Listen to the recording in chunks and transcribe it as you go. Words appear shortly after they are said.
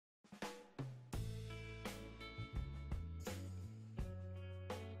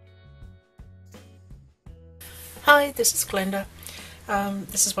Hi, this is Glenda.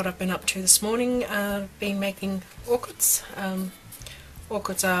 This is what I've been up to this morning. I've been making orchids.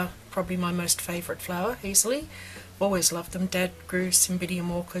 Orchids are probably my most favourite flower, easily. Always loved them. Dad grew Cymbidium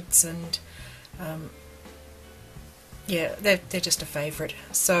orchids and yeah, they're just a favourite.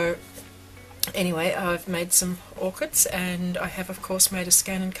 So anyway, I've made some orchids and I have of course made a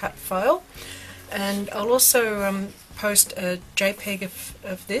ScanNCut file, and I'll also post a JPEG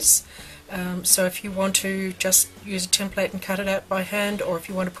of this. So if you want to just use a template and cut it out by hand, or if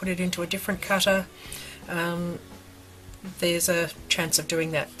you want to put it into a different cutter, there's a chance of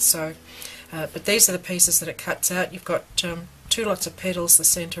doing that. So, but these are the pieces that it cuts out. You've got two lots of petals, the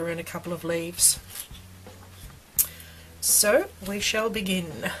centre, and a couple of leaves. So we shall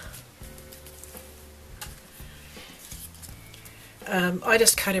begin. I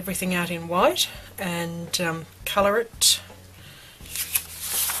just cut everything out in white and colour it,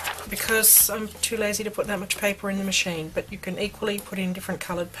 because I'm too lazy to put that much paper in the machine, but you can equally put in different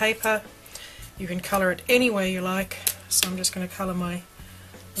coloured paper. You can colour it any way you like. So I'm just going to colour my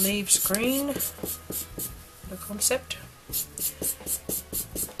leaves green, the concept.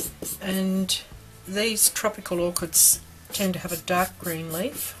 And these tropical orchids tend to have a dark green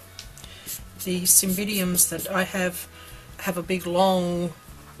leaf. The Cymbidiums that I have a big long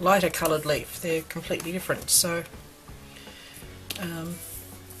lighter coloured leaf. They're completely different. So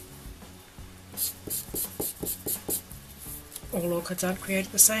all orchids aren't created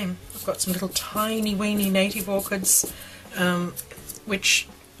the same. I've got some little tiny weeny native orchids which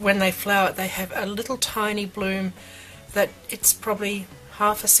when they flower they have a little tiny bloom that it's probably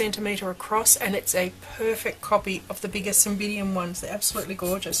half a centimetre across, and it's a perfect copy of the bigger Cymbidium ones. They're absolutely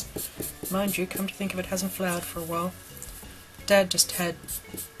gorgeous. Mind you, come to think of it, hasn't flowered for a while. Dad just had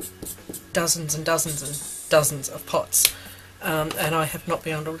dozens and dozens and dozens of pots. And I have not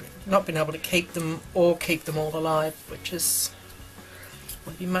been able to keep them or keep them all alive, which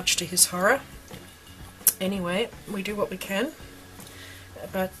would be much to his horror. Anyway, we do what we can.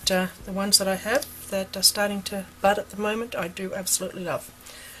 But the ones that I have that are starting to bud at the moment, I do absolutely love.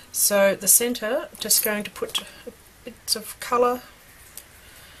 So the centre, just going to put bits of colour.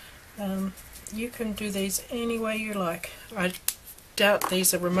 You can do these any way you like. I doubt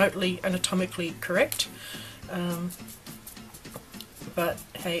these are remotely anatomically correct. But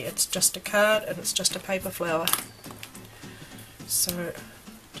hey, it's just a card and it's just a paper flower. So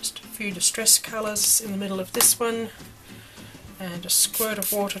just a few distress colours in the middle of this one, and a squirt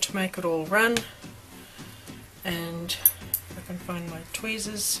of water to make it all run. And if I can find my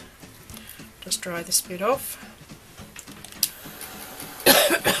tweezers, just dry this bit off.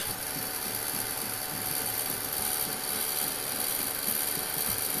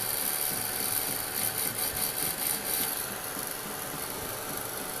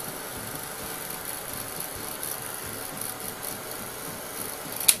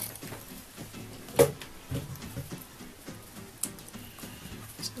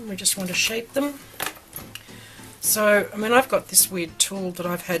 We just want to shape them. So, I mean, I've got this weird tool that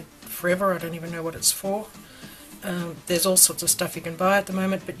I've had forever. I don't even know what it's for. There's all sorts of stuff you can buy at the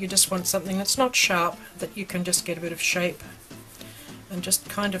moment, but you just want something that's not sharp, that you can just get a bit of shape and just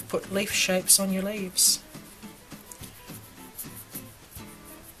kind of put leaf shapes on your leaves.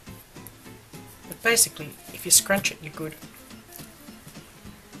 But basically, if you scrunch it, you're good.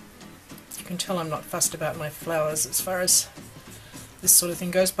 You can tell I'm not fussed about my flowers as far as this sort of thing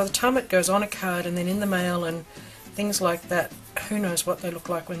goes. By the time it goes on a card and then in the mail and things like that, who knows what they look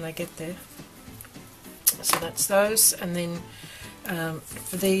like when they get there. So that's those, and then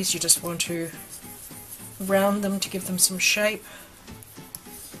for these you just want to round them to give them some shape.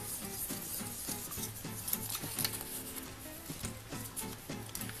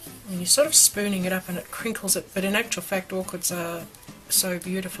 And you're sort of spooning it up and it crinkles it, but in actual fact orchids are so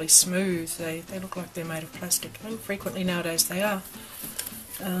beautifully smooth, they look like they're made of plastic, and frequently nowadays they are.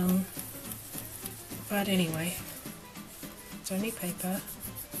 But anyway, it's only paper,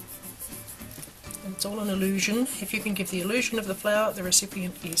 and it's all an illusion. If you can give the illusion of the flower, the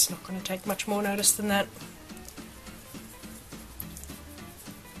recipient is not going to take much more notice than that.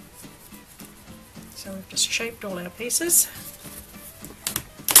 So we've just shaped all our pieces.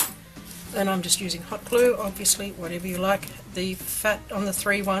 Then I'm just using hot glue, obviously, whatever you like. The fat on the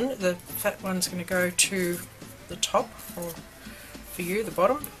 3-1, the fat one's going to go to the top, or for you, the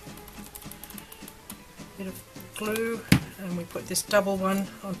bottom. Bit of glue, and we put this double one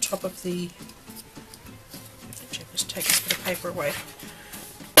on top of the... Actually, just take this bit of paper away.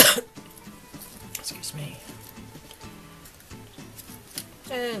 Excuse me.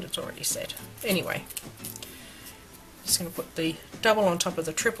 And it's already set. Anyway, Just going to put the double on top of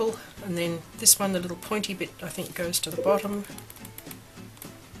the triple, and then this one, the little pointy bit, I think goes to the bottom.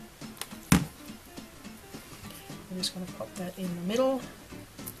 I'm just going to pop that in the middle.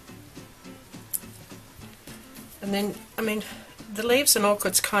 And then, I mean, the leaves and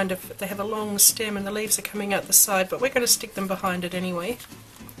orchids kind of, they have a long stem and the leaves are coming out the side, but we're going to stick them behind it anyway.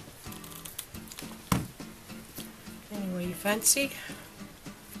 Anyway you fancy.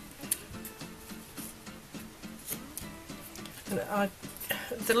 And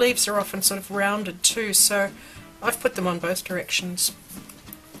the leaves are often sort of rounded too, so I've put them on both directions.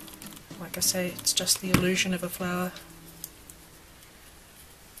 Like I say, it's just the illusion of a flower.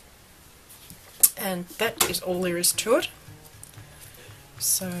 And that is all there is to it.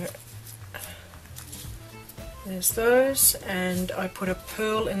 So there's those, and I put a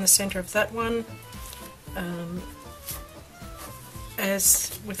pearl in the centre of that one.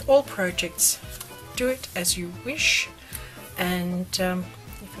 As with all projects, do it as you wish, and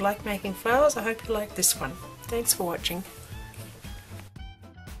if you like making flowers, I hope you like this one. Thanks for watching.